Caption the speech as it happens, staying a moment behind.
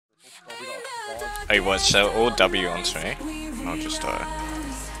Hey, what? So all W on me? I'll just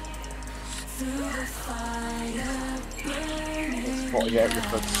What, yeah, you're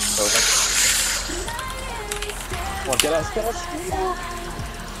supposed Come on, get us, get us!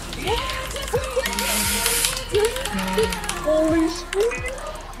 Holy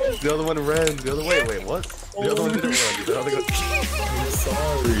shit! The other one ran the other way. Wait, what? The other one didn't run. The other one... I'm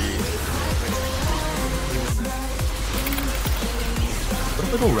sorry. What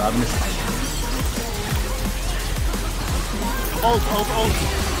if I go ravenous? Ult!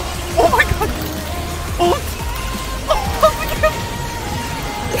 Oh my god! Ult! Oh my god!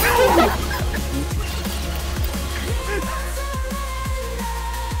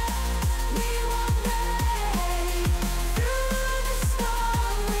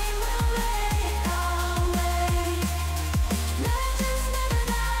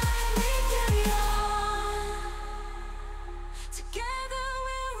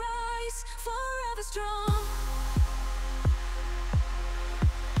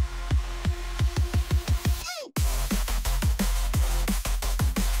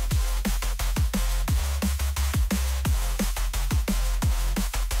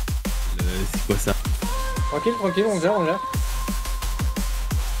 C'est quoi ça? Tranquille, tranquille, on gère, on gère.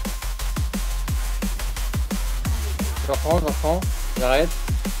 Je reprends, j'arrête.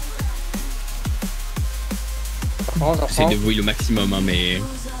 Je reprends. J'essaie de vouer le maximum, hein, mais...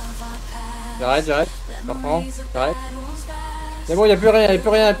 J'arrête. Je reprends, j'arrête. C'est bon, y'a plus rien. Ok,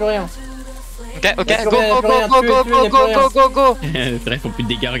 go. C'est vrai, ils font plus de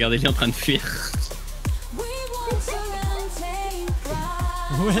dégâts, regardez-les en train de fuir.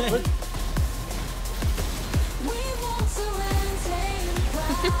 Ouais.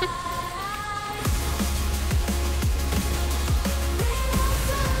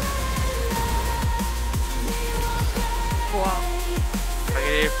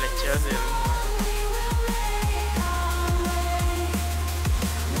 Pagué flechas de humo.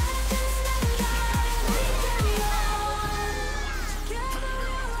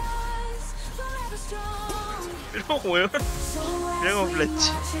 Pero weón, mira como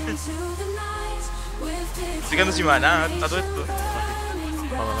flecha. Estoy quedando sin maná, está todo esto.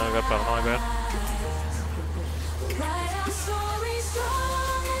 Pardon, my bad.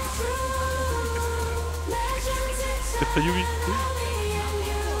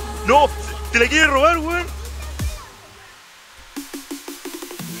 ¡No! ¡Te la quiere robar, weón!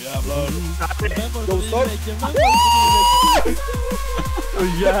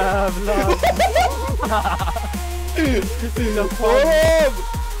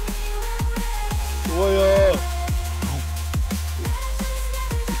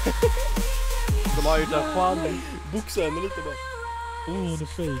 De har ju där fan boxar henne lite bara. Hon är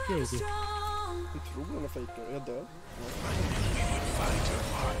fejkar alltså. Jag tror hon är fejkar, är jag död?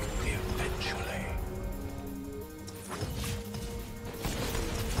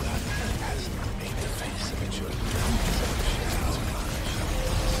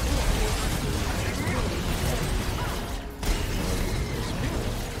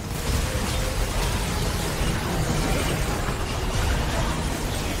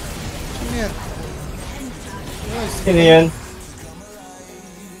 In the end.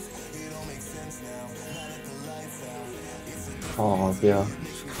 Oh dear.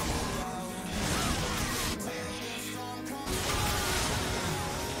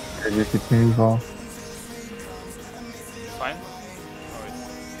 Just keep moving on. Fine.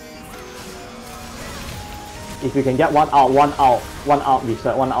 If you can get one out,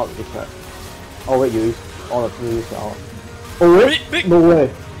 reset. Oh wait, you use all of you use the out. Oh wait, big. No way.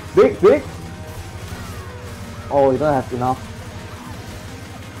 Big. Oh, you don't have enough.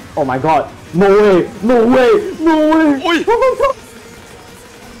 Oh my god. No way. Oi. Oh my god.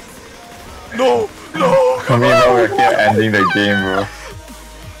 No. I mean, now we're here ending the game, bro.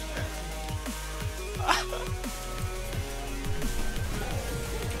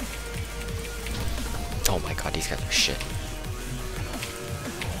 Oh my god, these guys are shit.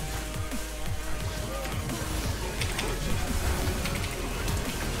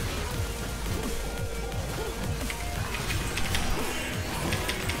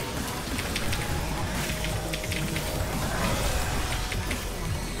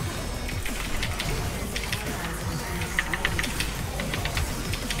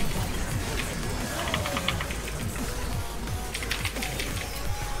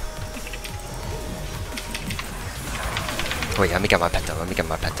 Wait, let me get my penta. Let me get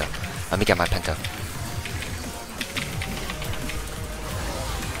my penta. Let me get my penta.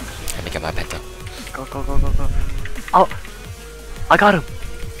 Go. Oh! I got him!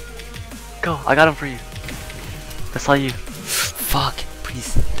 Go, I got him for you. That's all you. Fuck,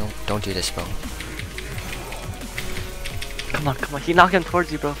 please. Don't do this, bro. Come on, come on. He knocked him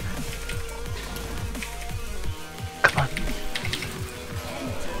towards you, bro. Come on.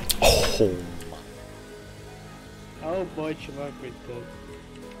 Oh. Ah, o bot lá, coitado.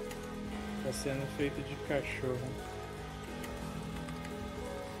 Tá sendo feito de cachorro.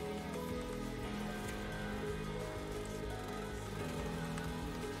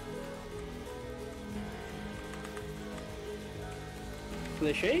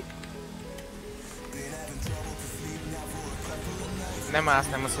 Flechei? Нема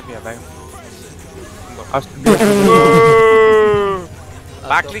себе, дай.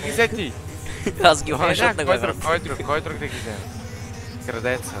 Bak li güzel değil. Az gibi one shot Koy drug da güzel.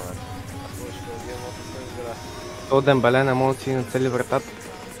 Крадеться, бе. То Дембеле не може да си нацели вратата.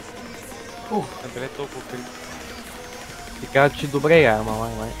 Дембеле толкова крив. Ти казва, че добре я, ама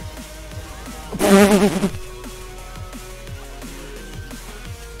май.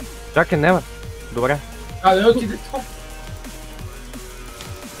 Чакай, не бе. Добре.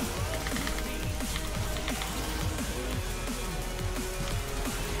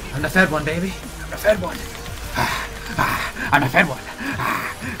 I'm the fed one, baby. I'm the fed one. I'm the fed one.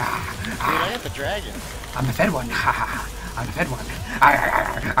 Dude, I got the dragon. I'm the fed one. I'm the fed one.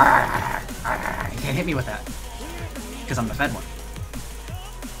 You can't hit me with that. Because I'm the fed one.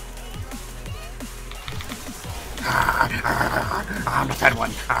 I'm the fed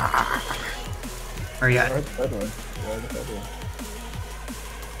one. Where you at? You're the fed one. You're the fed one.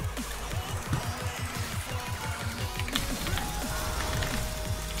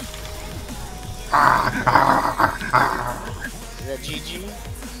 Is that GG?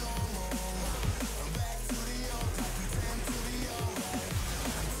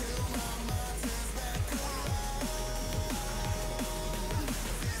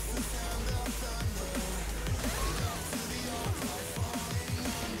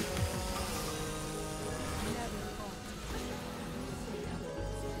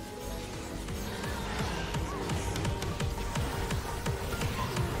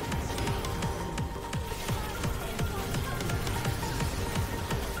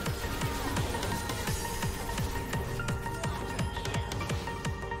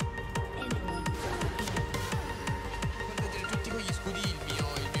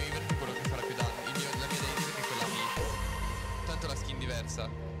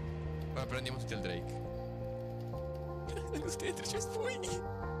 Ora prendiamo tutti il Drake. Nello scheletro ci spui.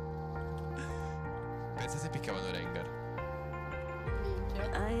 Pensa se piccavano Rengar.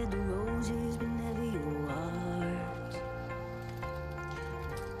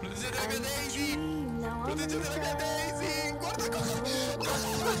 Proteggete la mia Daisy! Proteggete la mia Daisy! Guarda cosa!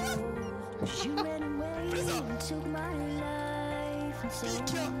 Presa! Picchia!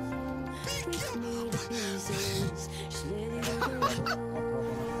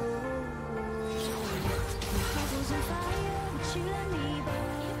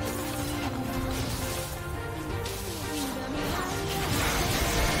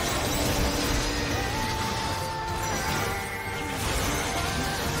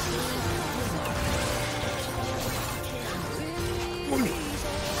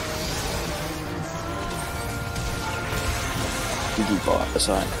 De bare,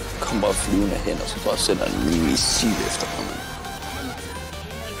 altså han kommer flyvende hen, og så bare sender en missil efter ham.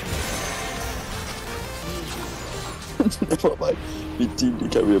 Det var bare mit team, de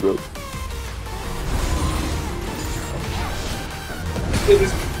kan vi have built.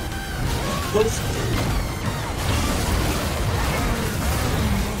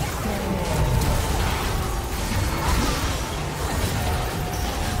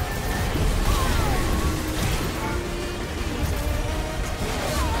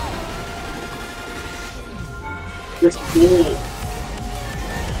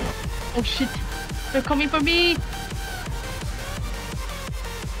 Oh shit, they're coming for me!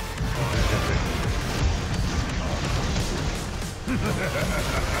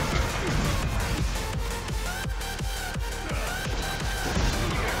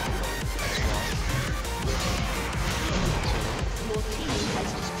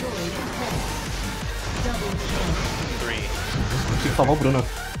 Tem que salvar o Bruno.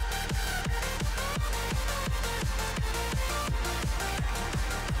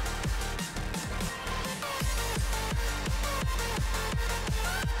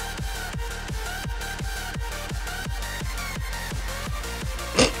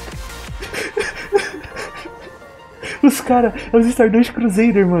 Os caras, é os Stardust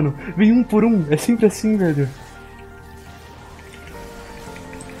Crusader, mano. Vem um por um, é sempre assim, velho.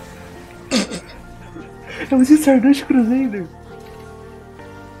 É os Stardust Crusader.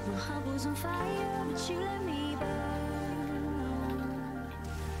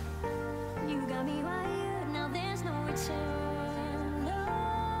 got me wired, now there's no return. No.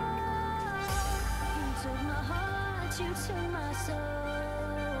 You took my heart, you took my soul.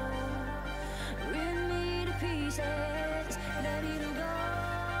 Rip me to pieces, ready to go.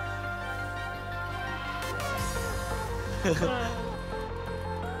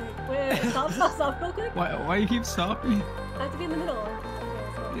 Wait, stop real quick. Why you keep stopping? I have to be in the middle.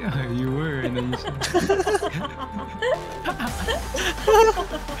 Yeah, you were, and then you said.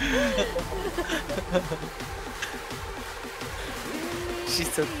 She's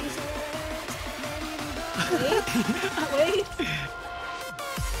so. Wait.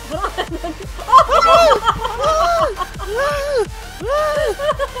 Hold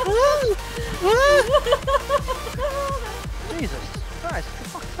on. Jesus Christ, what the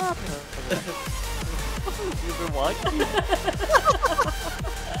fuck's happening? You've been watching?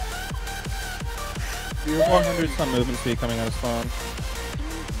 You're 100 some movement speed coming out of spawn.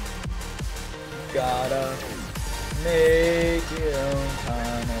 Gotta make your own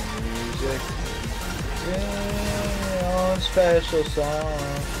kind of music. Sing your own special song.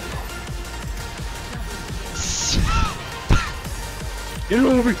 Get it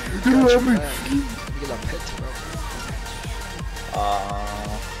over me! Get it over me!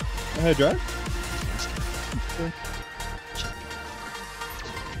 Hey, drive?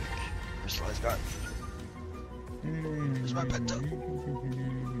 Where's got? Where's my pet though?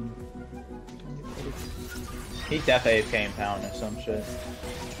 He definitely came pound or some shit.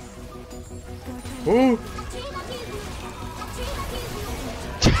 Ooh!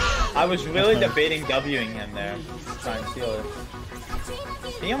 I was really debating Wing him there, trying to steal it.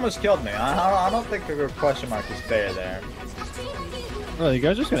 He almost killed me. I don't think the question mark is fair there. Oh, you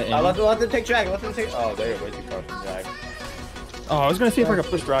guys are just gonna end. Let them take drag. Let them take. Oh, they're way too far from drag. Oh, I was gonna see if I could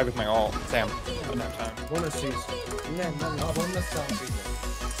push drag with my ult. Damn. I didn't have time.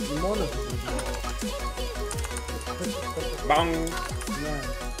 Bang!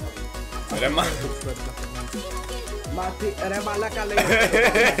 Mati, eres mala calidad.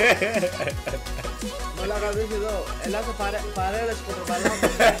 No la hagas eso, él hace paredes contra balón.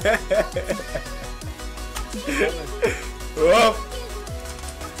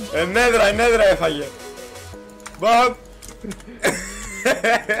 النذرة فيا باب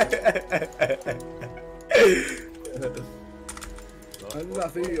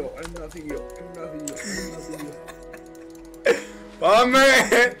النافيو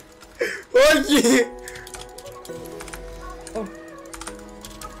مامي وجهي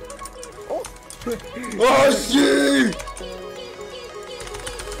وجهي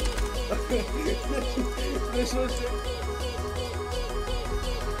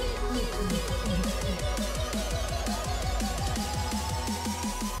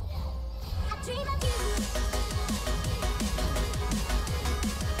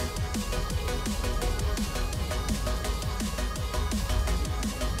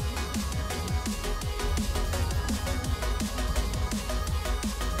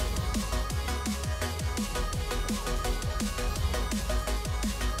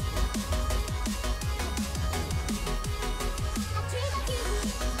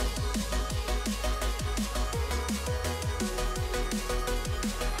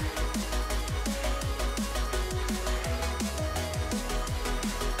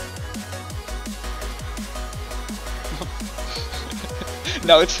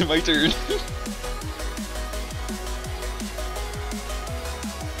Now it's my turn.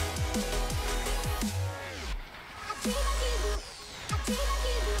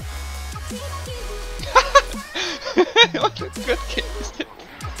 What a good game is it?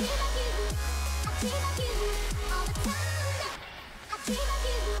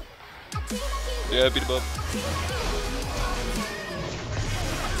 Yeah, beat him up.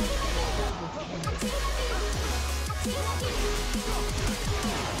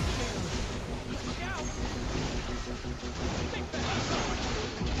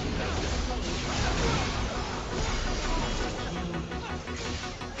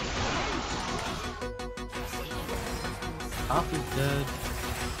 Half is dead.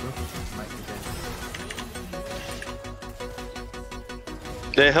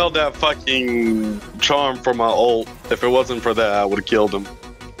 They held that fucking charm for my ult. If it wasn't for that, I would have killed him.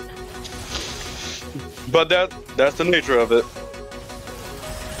 But that's the nature of it.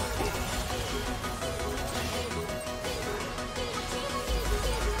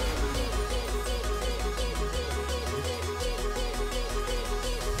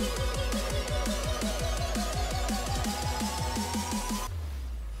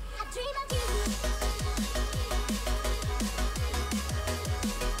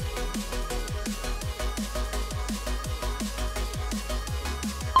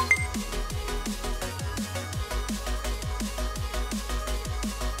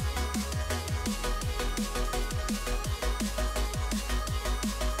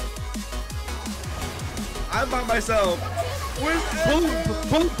 I'm by myself.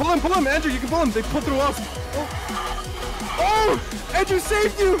 Pull him, Andrew, you can pull him. They pull through us. Oh, Andrew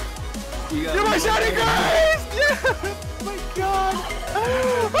saved you. You're my shining guys. Yeah. Oh my God.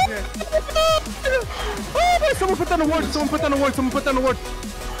 Oh, someone put down the ward. Someone put down the ward. Someone put down the ward.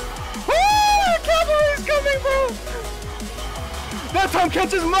 Oh, cavalry's coming, bro. That Tom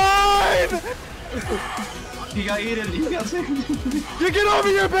Catch is mine. He got eaten. He got saved. You get over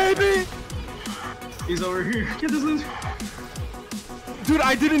here, baby. He's over here. Get this loser. Dude,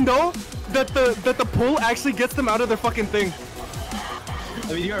 I didn't know that the pull actually gets them out of their fucking thing.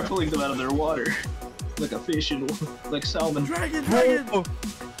 I mean, you are pulling them out of their water. Like a fish in, like salmon. Dragon! Oh.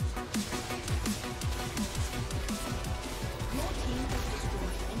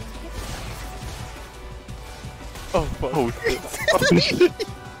 Oh, fuck. Oh, shit.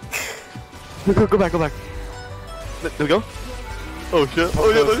 Go back. There we go. Oh, shit. Oh,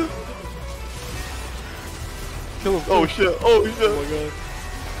 yeah, kill him. Oh, shit. Oh, shit. Oh, my God.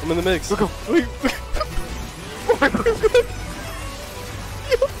 I'm in the mix. Go. Wait. Oh, my God.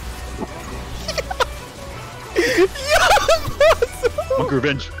 Monkey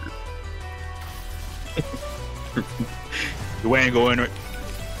revenge. You ain't going right.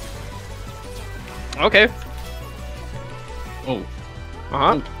 Okay. Oh.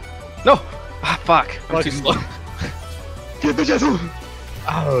 No! Ah, fuck. I'm too slow. Get the Jessel!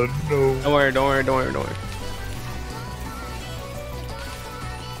 Oh no. Don't worry.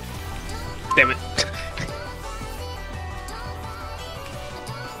 Damn it.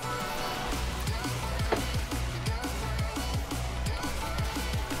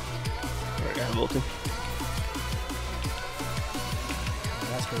 Alright, I have ulti.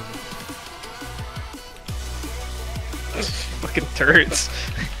 That's crazy. Fucking turrets.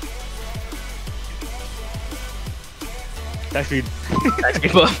 Attack speed.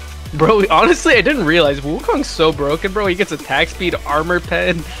 buff. Bro, honestly, I didn't realize Wukong's so broken, bro. He gets attack speed, armor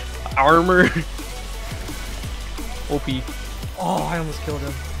pen, armor. OP. Oh, I almost killed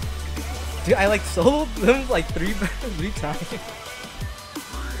him. Dude, I like soloed him like three times.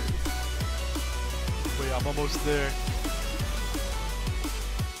 Wait, I'm almost there.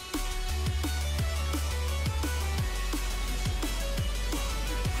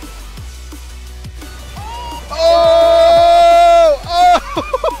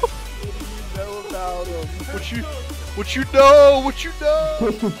 What you know?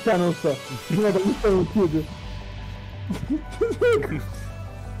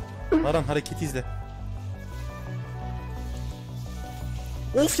 Baran hareketi izle.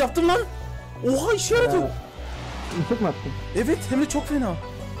 Of yaptım lan. Oha işe yaradı. Çok mu attın? Evet hem de çok fena.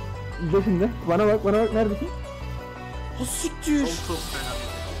 İzle şimdi. Bana bak neredesin? Ha siktir.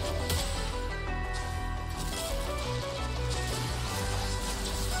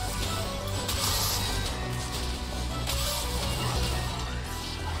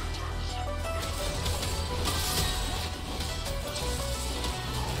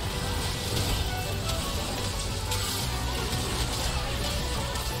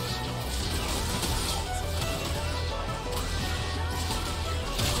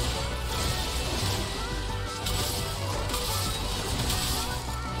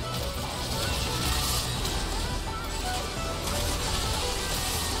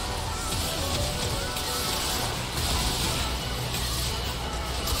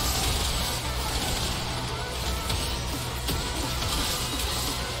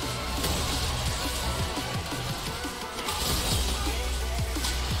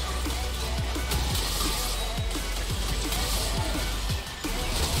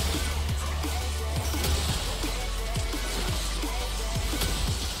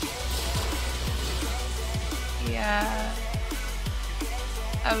 Yeah.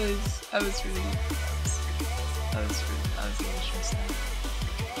 I was really I was a little stressed out.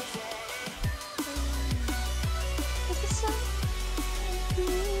 Is the sun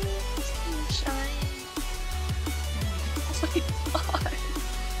shine? Oh my god.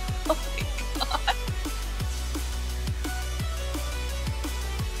 Oh my god.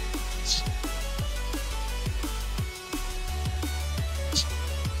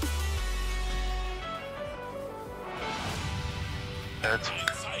 Evet.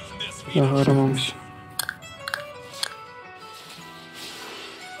 Daha aramamış.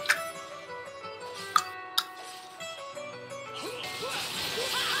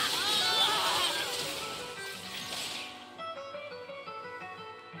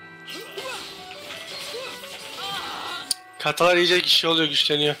 Katalar iyice şey oluyor,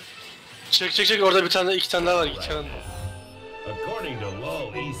 güçleniyor. Çek orada bir tane, iki tane daha var, git yanına. According to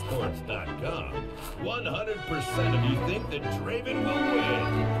lolesports.com, 100% of you think that Draven will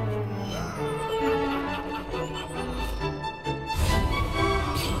win.